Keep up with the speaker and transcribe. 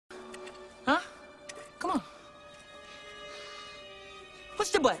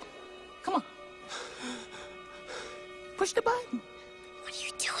button. Come on. Push the button. What are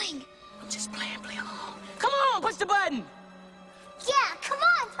you doing? I'm just playing, play along. Come on, push the button. Yeah, come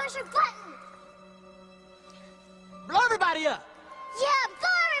on, push your button. Blow everybody up. Yeah,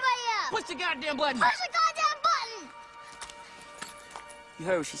 blow everybody up. Push the goddamn button. Push the goddamn button. You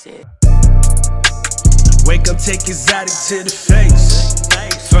heard what she said. Wake up, take exotic to the face.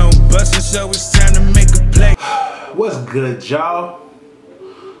 Phone busting, so it's time to make a play. What's good, y'all?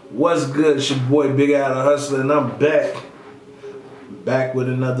 What's good? It's your boy Big Al the Hustler, and I'm back with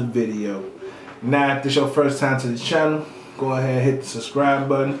another video. Now, if this is your first time to the channel, go ahead and hit the subscribe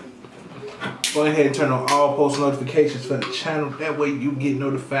button. Go ahead and turn on all post notifications for the channel. That way you get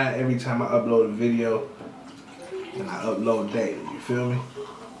notified every time I upload a video. And I upload daily, you feel me?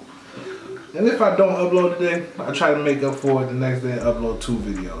 And if I don't upload today, I try to make up for it the next day and upload 2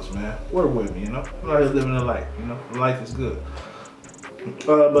 videos, man. Work with me, you know? I'm out here living a life, you know? Life is good.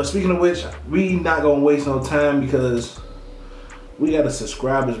 But speaking of which, we not gonna waste no time because we got a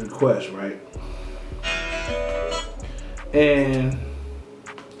subscriber's request, right? And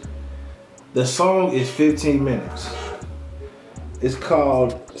the song is 15 minutes. It's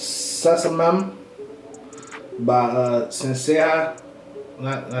called Susamam by Sanser.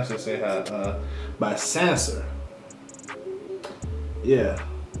 Not Sanser, by Sanser. Yeah.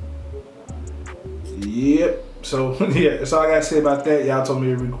 Yep. So yeah, that's all I gotta say about that. Y'all told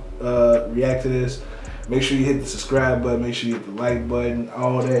me to react to this. Make sure you hit the subscribe button. Make sure you hit the like button.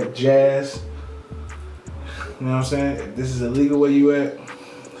 All that jazz. You know what I'm saying? If this is illegal where you at,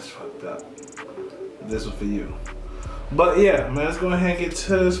 that's fucked up. This was for you. But yeah, man, let's go ahead and get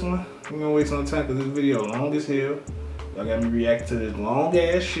to this one. I'm gonna waste no time because this video long as hell. Y'all got me react to this long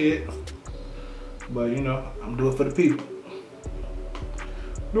ass shit. But you know, I'm doing it for the people.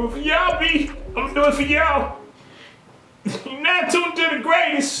 Do it for y'all, B. I'm gonna do it for y'all. You're not tuned to the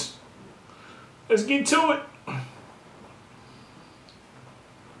greatest. Let's get to it.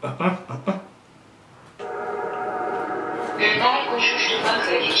 Günler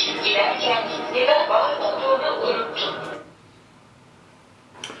koşuşturmakla geçip giderken neden var olduğunu unuttum.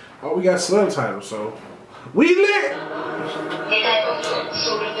 Oh, we got subtitles, so we lit. Neden olduğun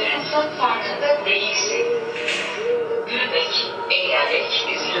sorunlarınsa farkında değilsin. Gülmek, eğlenmek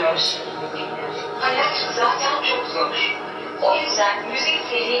üzülüyorsun. Hayat zaten çok zor. O yüzden müzik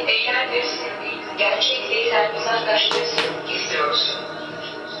seni eğlendirsin, gerçeklikten uzaklaştırsın istiyorsun.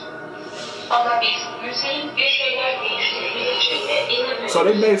 Ama biz müziğin bir şeyler değiştirebileceğine inanıyoruz. So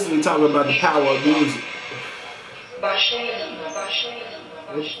they basically talking about the power of music. Başlayalım mı?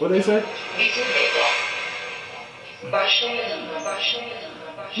 What they say? Bizim evde. Başlayalım mı?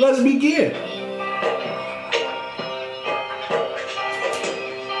 Let's begin.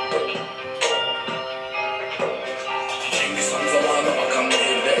 Cengiz Han zamanı akan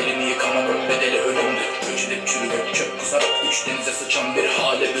nehirde elini yıkamanın bedeli ölümdü. Göçülüp çürüdük çöp kusarak 3 denize sıçan bir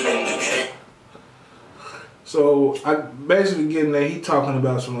hale büründük. So I basically getting that he talking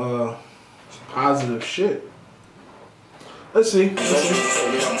about some positive shit. Let's see.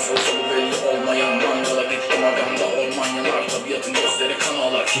 Soluyan sol solu belli olmayan mangala gitti maganda ormanyalar tabiatın gözleri kan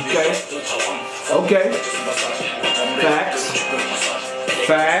ağlar. Okay. Okay.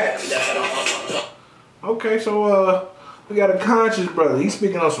 Facts. Okay, so we got a conscious brother. He's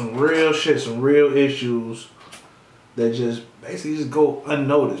speaking on some real shit, some real issues that just basically just go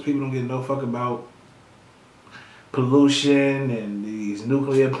unnoticed. People don't get no fuck about pollution and these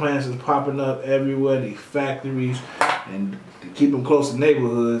nuclear plants is popping up everywhere, these factories, and to keep them close to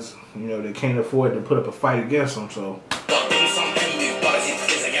neighborhoods, you know, they can't afford to put up a fight against them, so.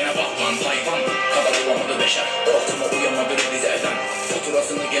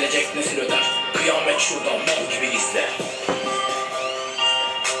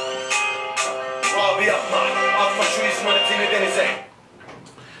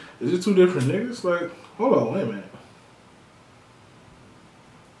 Is it 2 different niggas? Like, hold on, wait a minute.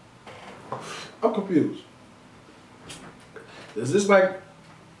 I'm confused. Is this like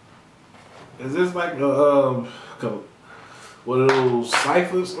one of those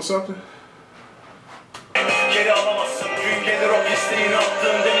ciphers or something? Geri alamazsın, gün gelir o pisliğini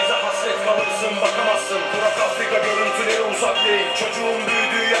attığın denize hasret kalırsın, bakamazsın. Burak Afrika görüntüleri uzak değil, çocuğun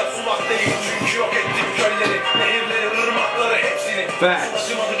büyüdüğü yer sulak değil. Çünkü yok ettik gölleri, nehirleri, ırmakları hepsini. Facts.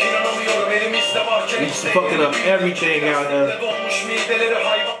 Taşımadık inanamıyorum, elimizde varken He's fucking up everything out there. Dolmuş mideleri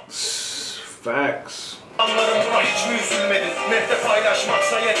hayvan. Facts. Anlarım buna hiç mi üzülmedin? Nette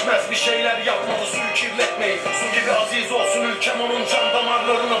paylaşmaksa yetmez, bir şeyler yapmalı, suyu kirletmeyin. Su gibi aziz olsun ülkem, onun can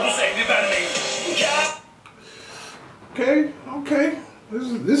damarlarına bu zehri vermeyin. Okay.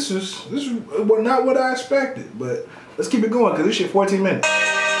 This is not what I expected, but let's keep it going because this shit 14 minutes.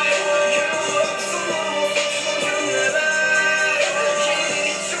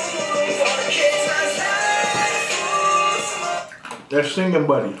 That singing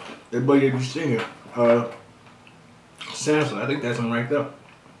buddy, that buddy that you singing, Sanser, I think that's him right there.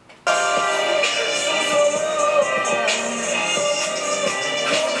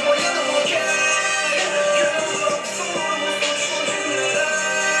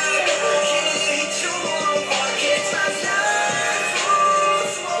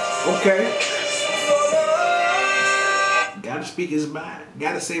 Okay. Gotta speak his mind.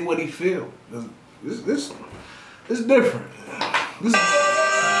 Gotta say what he feel. This is different. This is...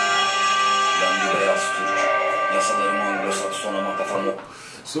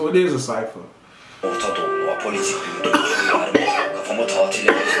 So it is a cipher.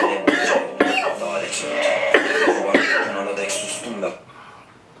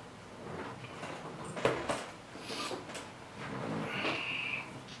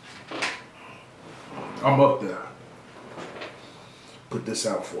 I'm up there. Put this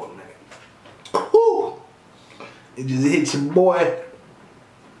out for a minute. Woo! It just hits your boy.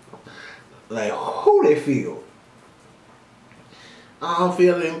 Like, who they feel? I'm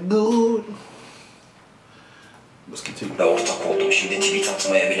feeling good. Let's continue. Ortak oldum şimdi tweet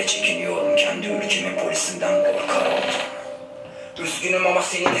atmaya bile çekiniyorum. Kendi ülkemin polisinden korkarım. Üzgünüm ama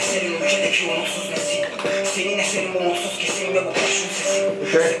senin eserin ülkedeki umutsuz nesil. Senin eserin bu mutsuz kesim ve bu kurşun sesi.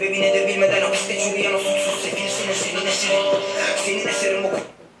 Sebebi nedir bilmeden hapiste çürüyen o suçsuz sefil. Senin eserin. Senin eserin bu.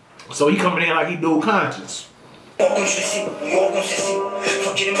 So he coming in like he dual conscious. Korkunç resim, yorgun sesim.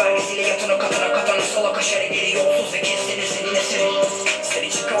 Fakirin belgesiyle yatına katana salak aşere geri yolsuz ve senin eserin. Sen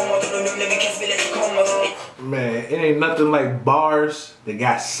hiç kalmadın ölümle bir kez bile kalmadın. Man, it ain't nothing like bars that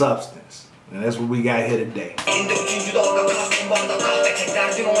got substance. And that's what we got here today. Elinde üçüncü dalga kalktım barda kahve tek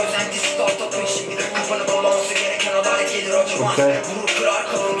derdin o özenti startup'ın şimdi. Kafanı dolaması gereken adalet gelir acımaz. Vurur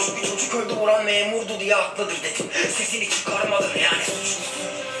kırar kalın çünkü çocuk öldü vuran memurdu diye haklıdır dedim. Sesini çıkarmadın yani suçlusun.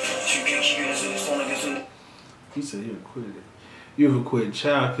 Çünkü 2 gün sonra gözüm... He said he acquitted. You've acquitted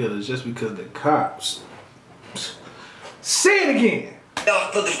child killers just because the cops. Say it again.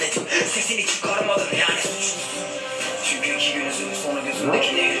 Haklıdır dedim. Sesini çıkarmadın yani suçlusun. Çünkü 2 gün sonra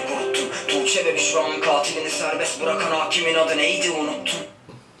gözümdeki nehri kuruttum. Tuğçe ve Büşra'nın katilini serbest bırakan hakimin adı neydi unuttum.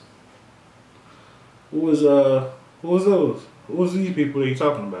 Who was those? Who was these people that you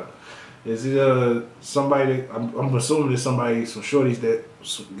talking about? Is it somebody? I'm assuming it's somebody, some shorties that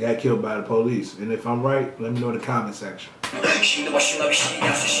got killed by the police. And if I'm right, let me know in the comment section. Şimdi başına bir şey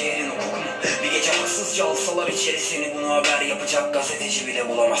gelse şehrin hukukunu. Bir gece haksızca alsalar içerisini bunu haber yapacak gazeteci bile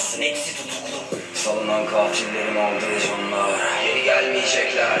bulamazsın. Hepsi tutuklu. Salınan katillerin aldığı canlar. Geri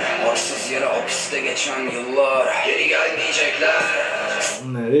gelmeyecekler. Haksız yere hapiste geçen yıllar. Geri gelmeyecekler.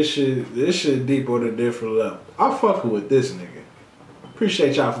 Man, this shit deep on a different level. I fucking with this nigga.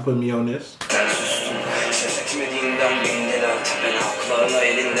 Appreciate y'all for putting me on this. Sen sustun. Ses etmediğinden bindiler. Tepen haklarını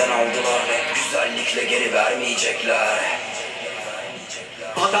elinden aldılar ve güzellikle geri vermeyecekler.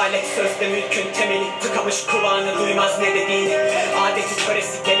 Adalet sözde mülkün temeli, tıkamış kulağını duymaz ne dediğini. Adeti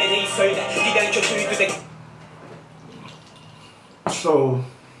töresi geleneği söyle, giden kötüydü de. So,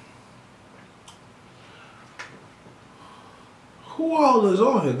 who all is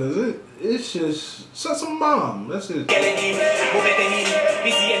on here? Cause it's just Susamam. That's it. Geleneğim, bu bedenin,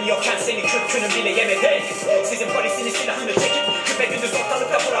 bizi yemiyorken seni kürkünün bile yemedi. Sizin polisiniz silahını çekip, küpe gündüz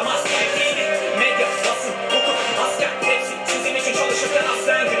ortalıkta vuramaz. Medya, basın, hukuk, asker, hepsi sizin için çalışırken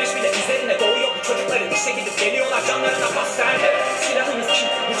aslen. Güneş bile üzerine doğuyor bu çocukların işe gidip geliyorlar canlarına pasten. Silahınız kim,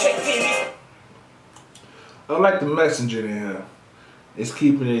 bu çektiğimiz. I like the messenger in here. It's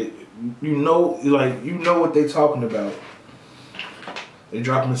keeping it, you know what they talking about. They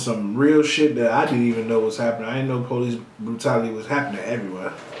dropping some real shit that I didn't even know was happening. I didn't know police brutality was happening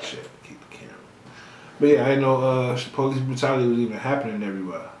everywhere. Shit, keep the camera. But yeah, I didn't know police brutality was even happening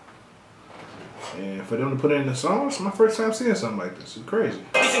everywhere. And for them to put it in the song, it's my first time seeing something like this. It's crazy.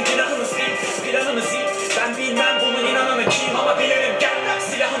 Bizim günahımız değil, planımız değil. Ben bilmem bunun inananı kim ama bilirim gel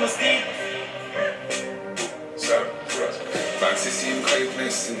silahımız değil. Ben sesiyim kayıp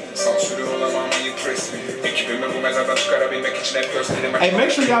nesin? Sansürü olamam ayıp resmi. Ekibimi bu mezardan çıkarabilmek için hep gösterime. Hey, make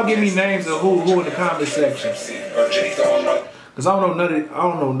sure y'all give me names of who in the comment section. Öncelikle onlar. Cause I don't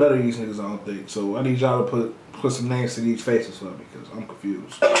know none of these niggas. I don't think. So I need y'all to put some names to these faces for me, cause I'm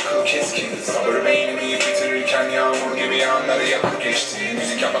confused. Akıl keskin, sabır beynimi yiyip bitirirken yağmur gibi yağanları yakıp geçti.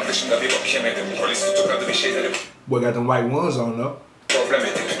 Müzik yapmak dışında bir bok yemedim. Polis tutukladı bir şeyleri. Boy got them white ones on though. Problem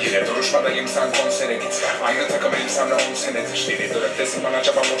edip yine Buluşmadayım sen konsere git. Aynı takım elbisemle 10 senedir. Deli dörttesin bana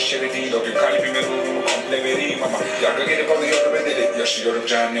acaba boş yere değil. O gün kalbime ruhumu komple vereyim ama yargı gelip alıyor bedeli. Yaşıyorum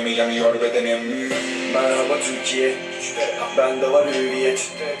cehennemi yanıyor bedenim. Merhaba Türkiye, bende var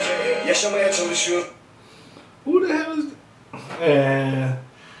hürriyet. Yaşamaya çalışıyorum. Who the hell is?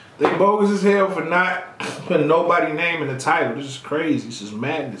 They bogus as hell for not putting nobody's name in the title. This is crazy. This is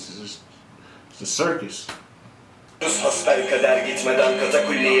madness. It's a circus. Hasbelkader gitmeden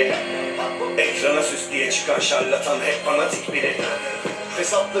katakulliye. Ekrana süs diye çıkan şarlatan hep fanatik biri.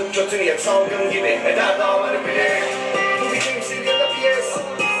 Fesatlık kötü niyet salgın gibi eder dağları bile. Bu bir temsil ya da piyes.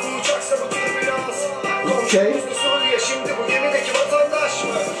 Bu uçaksa bu türbülans. Komşumuzda Suriye şimdi bu gemideki vatandaş.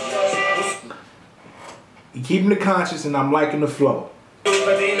 You keeping the conscious and I'm liking the flow.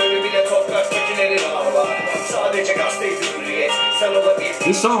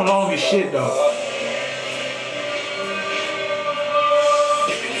 This song long as shit though.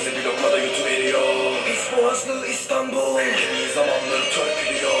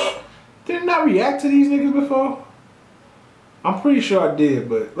 Didn't I react to these niggas before? I'm pretty sure I did,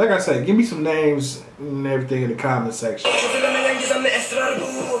 but like I said, give me some names and everything in the comment section.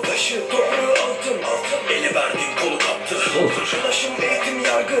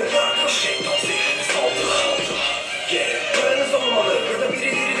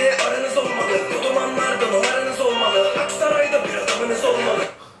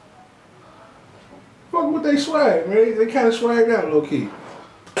 Fuck with they swag, man. They kind of swagged out low key.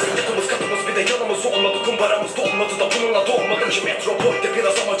 Bir de yanımız olmadı, kumbaramız dolmadı da bununla doğmadım ki metropolde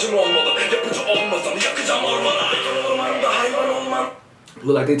biraz amacın olmalı. Yapıcı olmadan yakacağım ormana. Ormanda hayvan olmam.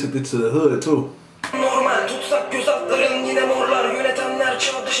 Look like they took this to the hood too. Normal tutsak göz altların yine morlar. Yönetenler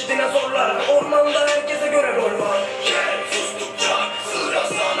çağ dışı dinozorlar. Ormanda herkese göre rol var. Gel sustukça sıra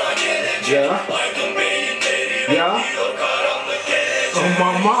sana gelecek. Aydın beyinleri bekliyor karanlık gelecek. Oh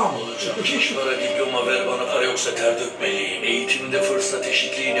my mama. Çocuklara diploma ver bana para yoksa ter dökmeliyim. Eğitimde fırsat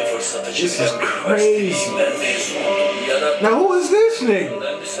eşitliğine fırsat açık. This is crazy. Ben mezun oldum ya da Now who is this nigga?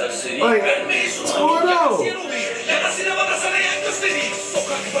 ben bir serseriyim. Like, Ben mezun what's going on? ya da sinemada sana yer göstereyim.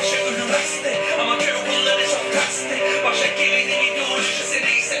 Sokak başı üniversite ama köy okulları çok terste. Başa geleni ideolojisi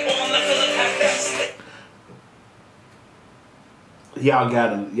neyse o anlatılır her derste.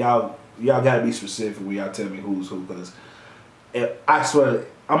 Y'all gotta be specific when y'all tell me who's who, because I swear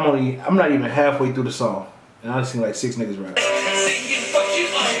I'm not even halfway through the song and I seen like 6 niggas rap. Zengin fakir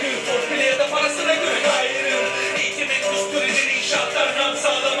ayrı, portföye de parasına göre ayrı. Eğitimin kusturucu inşaatlarından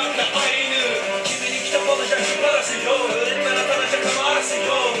sağlamakla aynı. Kiminin kitap alacak parası yok, öğretmen atanacak ama arası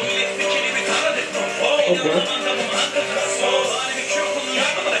yok. Milletvekili bir tane de o inanamanda bu mantıkla sor. Hani bir köy okulu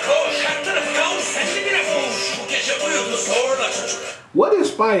yarmamına koş, her tarafı kaos, sen de bir afuş. Bu gece uyudu zorla çocuk. What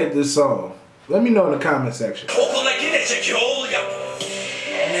inspired this song? Let me know in the comment section. Okula gidecek yol yap.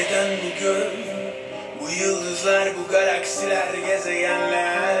 Neden bu göl, bu yıldızlar, bu galaksiler,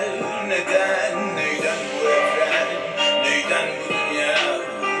 gezegenler? Neden, neyden bu evren, neyden bu dünya?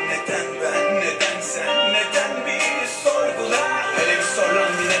 Neden ben, neden sen, neden bir sorgula? Hele bir sor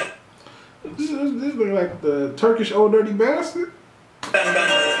lan yine. This look like the Turkish old dirty bastard. Ben,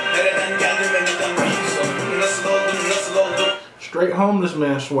 nereden geldim ve neden bir insan? Nasıl oldum, nasıl oldum? Straight homeless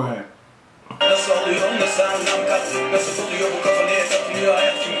man swag. Nasıl oluyor, nasıl anlam kattı? Nasıl oluyor bu kafa neye tapınıyor?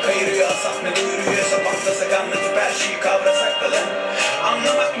 Hayat kimi kayırıyor, asap ne duyuruyor? Sapaklasak anlatıp her şeyi kavrasak da lan.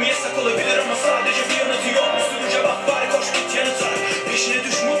 Anlamak mı yasak olabilir ama sadece bir yanıtı yok. Bir sürü cevap var, koş git yanıt ara. Peşine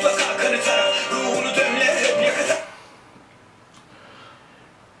düş mutlaka kanıt ara. Ruhunu dönle hep yakıt.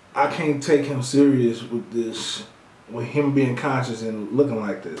 I can't take him serious with this, with him being conscious and looking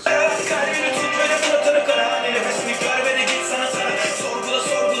like this. Kalbini tut ve de buna tanık ara. Nefesini gör ve de git sanat ara.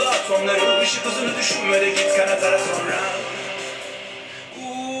 Sorgula atomları. Işık hızını düşünme de git kanat ara sonra.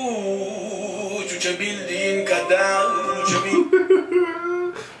 Uçabildiğin kadar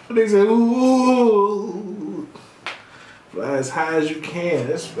They say, ooh, fly as high as you can.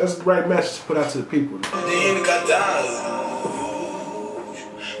 That's the right message to put out to the people. Uçabildiğin kadar,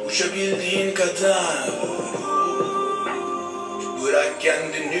 uçabildiğin kadar, bırak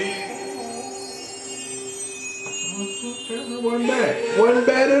kendini. That wasn't bad. Wasn't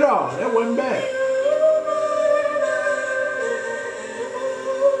bad at all. That wasn't bad.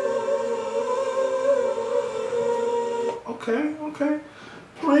 Okay.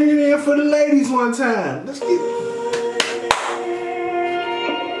 Bring it in for the ladies one time. Let's get it.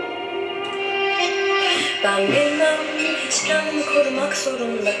 Ben bilmem, hiç kendimi korumak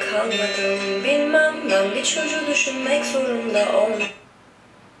zorunda kalmadım. Bilmem, ben bir çocuğu düşünmek zorunda olmadım.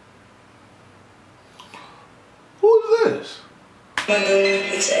 Who's this?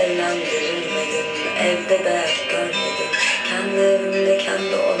 Hiç evlendirilmedim, evde dert görmedim. Kendi evimde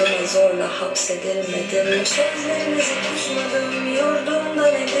kendi odama zorla hapsedilmedim. Sözlerinizi kusmadım,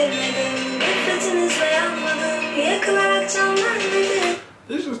 yurdumdan edilmedim. Nefretinizle yanmadım, yakılarak can vermedim.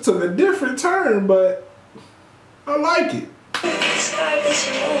 This just took a different turn, but I like it. Hiç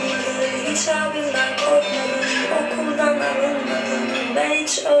kardeşim olmadı, hiç abimden korkmadım. Okuldan alınmadım, ben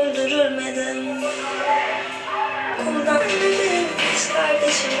hiç öldürülmedim. Okuldan alınmadım, hiç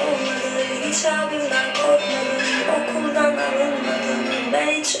kardeşim olmadı. Hiç abimden korkmadım. Okuldan alınmadım, ben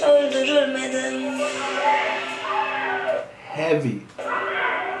hiç öldürülmedim. Heavy.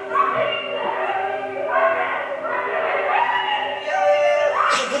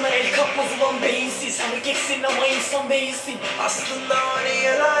 Kadına el kapmaz ulan beyinsiz. Erkeksin ama insan değilsin. Aslında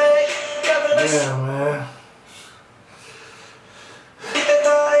oraya layık. Yeah, man.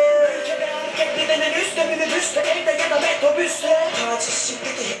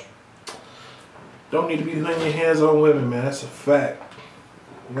 Don't need to be laying your hands on women, man. That's a fact.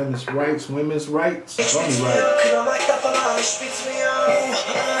 Women's rights, women's rights. Women's rights.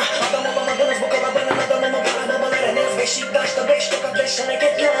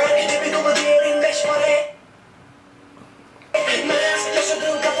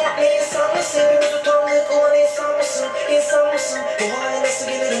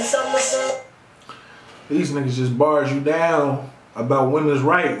 These niggas just bars you down about women's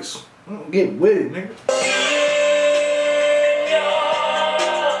rights. Don't get with it, nigga.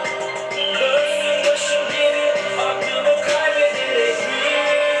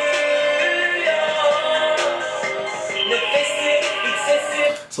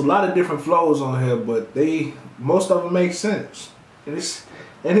 It's a lot of different flows on here, but most of them make sense. And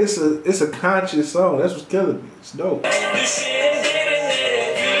it's a conscious song. That's what's killing me. It's dope.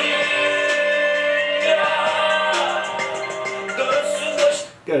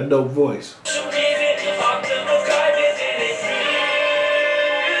 Got a dope voice.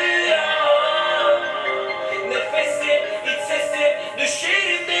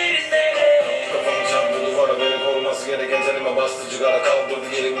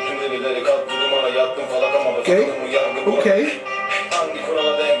 Okay.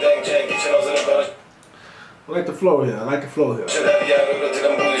 I like the flow here. I like the flow here.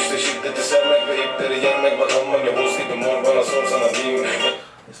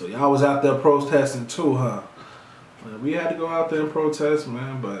 So y'all was out there protesting too, huh? We had to go out there and protest,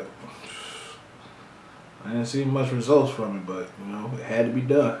 man, but I didn't see much results from it, but you know, it had to be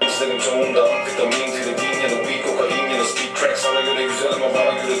done.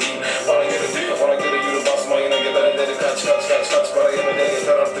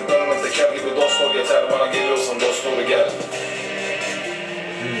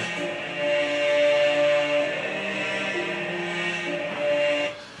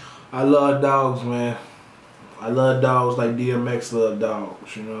 I love dogs, man. I love dogs like DMX love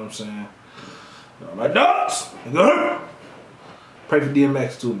dogs, you know what I'm saying? My dogs! Pray for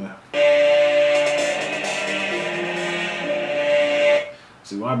DMX too, man.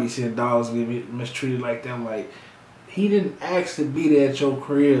 See, when I be seeing dogs get mistreated like that, I'm like, he didn't ask to be there at your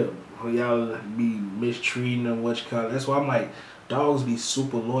crib for y'all to be mistreating them, what you call it. That's why I'm like, dogs be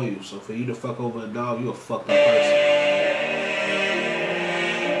super loyal. So for you to fuck over a dog, you a fucked up person.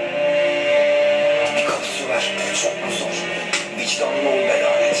 Vicdanlı ol be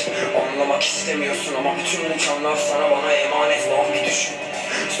lanet. Anlamak istemiyorsun ama bütün imkanlar sana bana emanet. Lan bir düşün.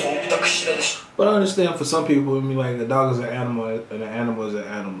 Soğukta kışta dış. But I understand for some people, I mean, like a dog is an animal and an animal is an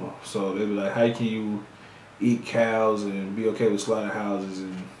animal. So they be like, how can you eat cows and be okay with slaughterhouses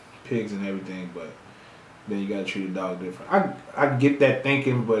and pigs and everything, but then you gotta treat a dog different. I get that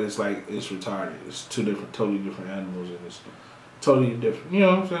thinking, but it's like, it's retarded. It's two different, totally different animals and it's totally different. You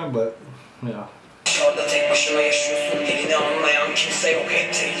know what I'm saying? But, you know. Dışarıda tek başına yaşıyorsun, dilini anlayan kimse yok,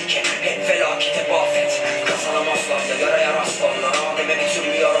 hep tehlike, hep felaket, hep afet. Kazanamazlar da yaraya rastlarlar, Adem'e bir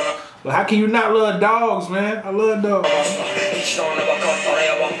türlü yarana. But how can you not love dogs, man? I love dogs. Vicdanına bakar,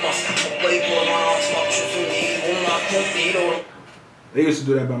 paraya bakmaz. Toplayıp ormana atmak çözüm değil, bunlar kurt değil oğlum. They used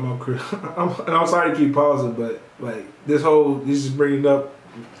to do that by my crib. I'm sorry to keep pausing, but like this is bringing up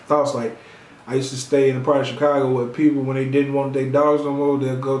thoughts. Like I used to stay in a part of Chicago where people, when they didn't want their dogs no more,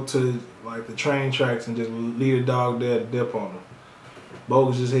 they'll go to like the train tracks and just leave a dog there to dip on them.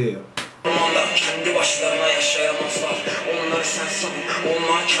 Bogus as hell. Kendi başlarına yaşayamazlar. Onları sen san,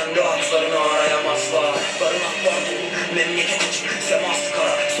 onlar kendi haklarını arayamazlar. Barınaklar dolu, memleket açık, seması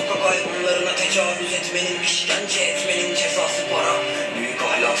kara. Sokak hayvanlarına tecavüz etmenin, işkence etmenin cezası para. Büyük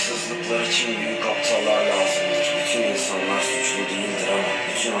ahlaksızlıklar için büyük aptallar lazımdır. Bütün insanlar suçlu değildir ama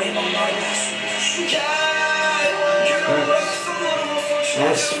bütün hayvanlar masumdur.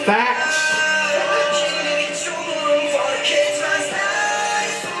 That's facts.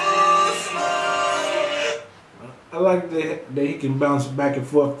 like that he can bounce back and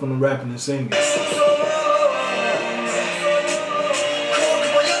forth from the rapping and singing.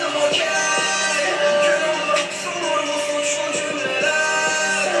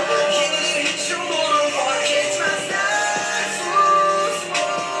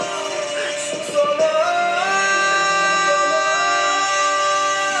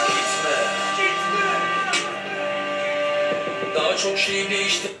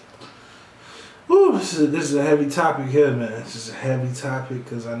 Ooh, this is a heavy topic here, man. This is a heavy topic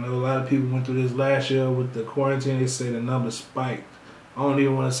because I know a lot of people went through this last year with the quarantine. They say the numbers spiked. I don't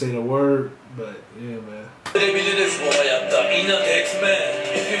even want to say the word, but yeah, man. Verebiliriz bu hayatta, inat etme.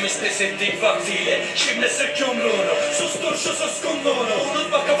 Hepimiz pes ettik vaktiyle. Şimdi sök yumruğunu, sustur şu suskunluğunu.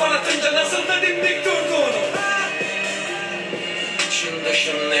 Unutma kafan atınca nasıl da dimdik durduğunu. İçin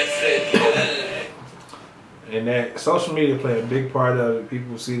dışın nefretler. And that social media play a big part of it.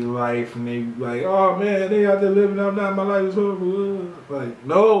 People see the life and they like, oh man, they out there living up now. My life is horrible. Like,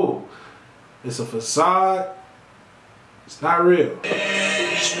 no, it's a facade. It's not real.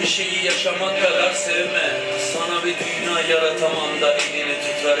 Hiçbir şeyi yaşamak kadar sevme. Sana bir dünya yaratamam da elini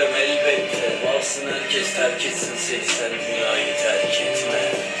tutarım elbette. Varsın herkes terk etsin seni, sen dünyayı terk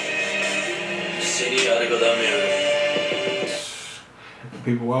etme. Seni yargılamıyorum.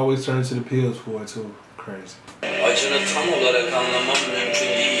 People always turn to the pills for it too. Crazy. Acını tam olarak anlamam mümkün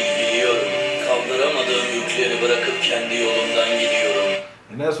değil, biliyorum. Kaldıramadığım yükleri bırakıp kendi yolumdan gidiyorum.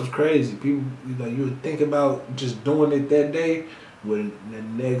 And that's what's crazy. People, you would think about just doing it that day, when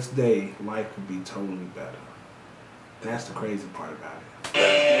the next day life could be totally better. That's the crazy part about it.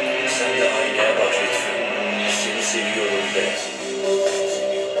 Sen de aynaya bak lütfen. Seni seviyorum de.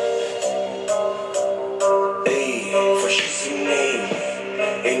 Ey faşizm neyim?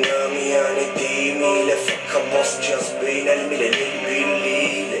 Enamiyane deyimiyle fakka basacağız beynel milenin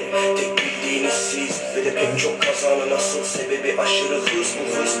birliğiyle. Tek bildiğiniz siz ve de pek çok kazanın asıl sebebi aşırı hız.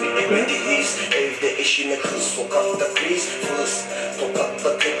 Bu hız bir ebedi his. Evde eşine kız, sokakta kriz, fıs.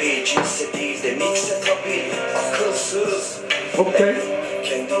 Tokatla tepeyi cinse değil de mikse tabi akılsız. Okay.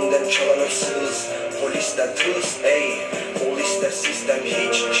 Kendinden çalan hırsız, polisten tırs ey. Polisler sizden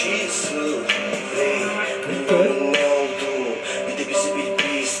hiç çiğ ey. Bilmiyorum ne olduğunu, bir de bizi bil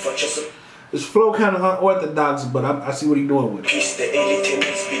biz façası. This flow kind of unorthodox, but I see what he's doing with it. Piste eli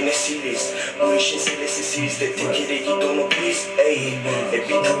temiz bir nesiliz. Bu işin silesi sizde, tekile git onu biz ey.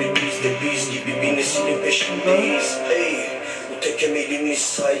 Bir tabi biz de biz gibi bir neslin peşindeyiz ey. Bu tek emelimiz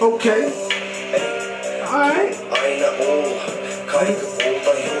saygı. Okay. Alright. Ayna ol, kaygı ol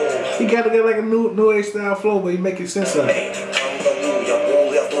da yol. He got to get like a new age style flow, but he making sense of it. Tam da bu ya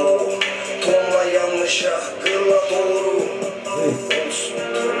bol ya doğru. Tonla yanlışa, gırla doğru.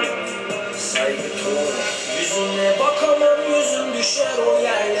 Olsundur, saygı doğru. Yüzüne bakamam, yüzüm düşer o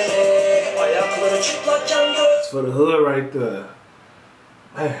yerlere. Ayakları çıplakken It's for the hood right there.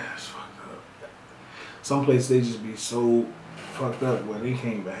 Man, it's fucked up. Some places they just be so fucked up where they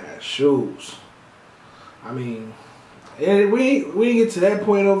can't even have shoes. I mean, and we ain't get to that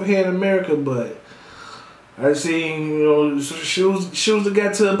point over here in America, but I seen, you know, shoes that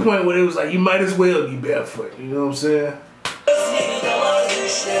got to a point where it was like you might as well be barefoot. You know what I'm saying?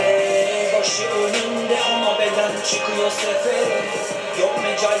 başı önünde ama beden çıkıyor sefere. Yok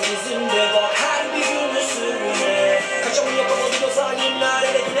mecal yüzünde bak her bir günü sürüne. Kaçamıyor kovalıyor zalimler,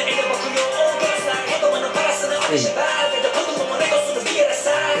 ele güne ele bakıyor o gözler. Adamının parasını ateşe ver ve de pılımın egosunu bir yere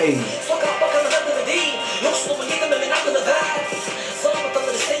ser. Sokak bakanın adını değil, yoksulluğun yedememin adını ver.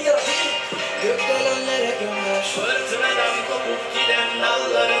 Zabıtaları seyyara değil, gökdelenlere gönder. Fırtınadan kopup giden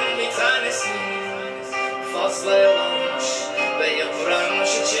dalların bir tanesi fazla yalanmış ve yıpranmış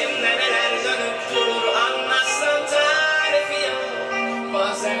içimde neler dönüp durur anlatsan tarifi yok.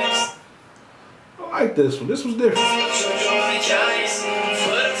 Bazen hepsi I like this one. This was different. çocuğun hikayesi.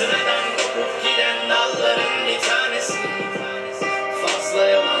 Fırtınadan kopup giden dalların bir tanesi fazla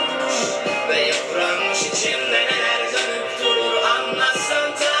yalanmış ve yıpranmış içimde neler dönüp durur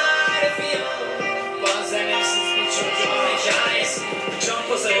anlatsan tarifi yok. Bazen hepsiz bir çocuğun hikayesi. Can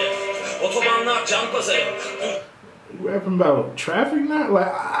pazarı, otobanlar can pazarı. You rapping about traffic now?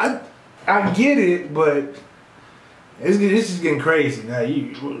 Like I get it, but this is getting crazy now.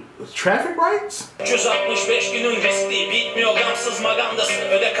 Traffic rights? 365 günün riskli, bitmiyor gamsız magandası,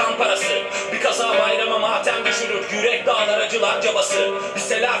 öde kan parası. Bir kaza bayrama matem düşürür, yürek dağlar acılar cabası.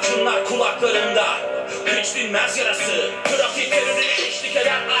 Liseler çınlar kulaklarında, hiç dinmez yarası. Trafik terörüne eşlik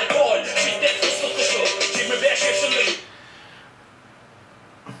eden alkol, şiddet hız tutuşu. 25 yaşındayım.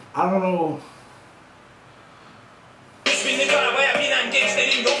 I don't know. 100 binlik arabaya binen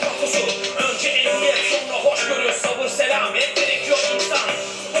gençlerin yok kokusu. Önce emniyet, sonra hoşgörü, sabır, selamet gerekiyor insan.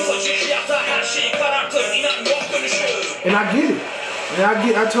 Ufacık yata her şeyi karartır, inan yok dönüşü. And I get it. And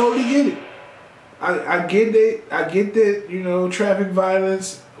I totally get it. I get it. I get that, you know, traffic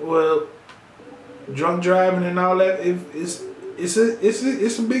violence, well, drunk driving and all that. It's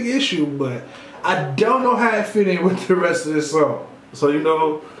a big issue, but I don't know how it fit in with the rest of this song. So, you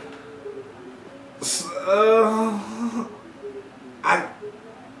know,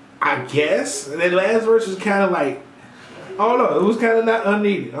 I guess that last verse was kind of like, I don't know, it was kind of not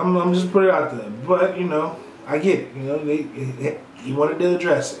unneeded. I'm just putting it out there, but you know, I get it. You know, he wanted to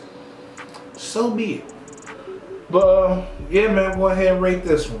address it, so be it. But yeah, man, go ahead and rate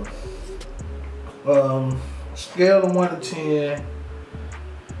this one. Scale of 1 to 10.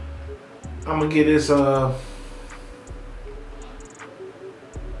 I'm gonna get this. I'll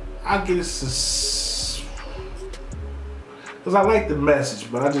get this because I like the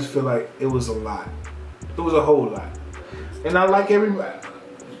message, but I just feel like it was a lot. It was a whole lot, and I like everybody.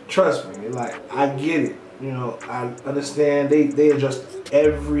 Trust me, like I get it. You know, I understand they addressed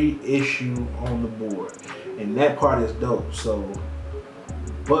every issue on the board, and that part is dope. So,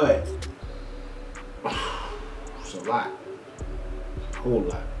 but it's a lot, a whole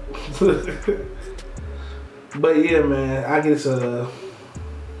lot. But yeah, man, I get this a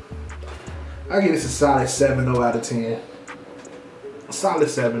solid 7.0 out of 10. A solid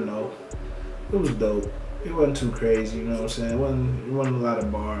 7.0. It was dope. It wasn't too crazy, you know what I'm saying? It wasn't a lot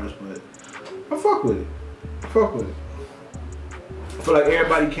of bars, but I fuck with it. I fuck with it. I feel like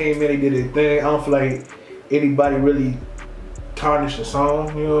everybody came in and did their thing. I don't feel like anybody really tarnished the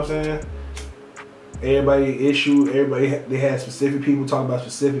song, you know what I'm saying? Everybody they had specific people talking about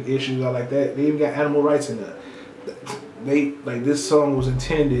specific issues, all like that. They even got animal rights in there. They like this song was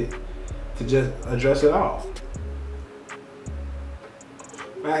intended to just address it all.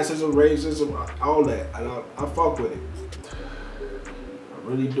 Racism, racism, all that. I fuck with it. I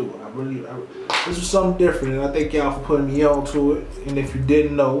really do. This was something different, and I thank y'all for putting me on to it. And if you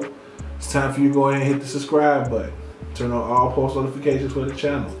didn't know, it's time for you to go ahead and hit the subscribe button. Turn on all post notifications for the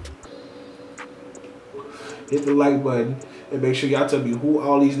channel. Hit the like button, and make sure y'all tell me who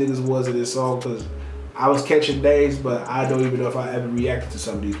all these niggas was in this song, because I was catching names, but I don't even know if I ever reacted to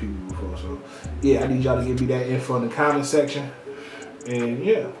some of these people before. So yeah, I need y'all to give me that info in the comment section. And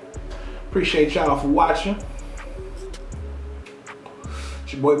yeah, appreciate y'all for watching.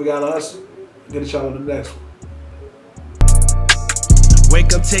 It's your boy BIGALTHEHUSTLER. Get y'all on the next one.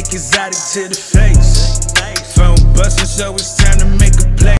 Wake up, take exotic to the face. Phone busting, so it's time to make